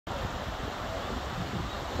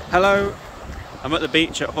Hello, I'm at the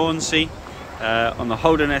beach at Hornsea on the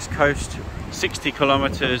Holderness coast, 60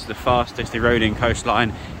 kilometres, the fastest eroding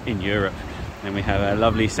coastline in Europe. And we have a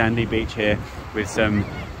lovely sandy beach here with some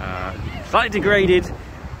slightly degraded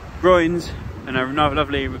groynes and another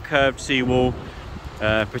lovely curved seawall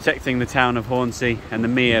protecting the town of Hornsea and the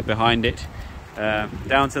mere behind it.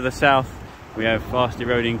 Down to the south we have fast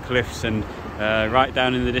eroding cliffs, and right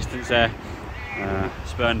down in the distance there,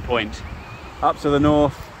 Spurn Point. Up to the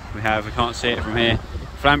north we have, I can't see it from here,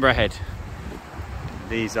 Flamborough Head.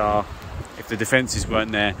 These are, if the defences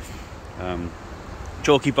weren't there,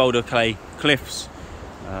 chalky boulder clay cliffs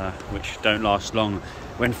which don't last long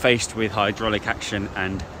when faced with hydraulic action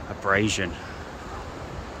and abrasion.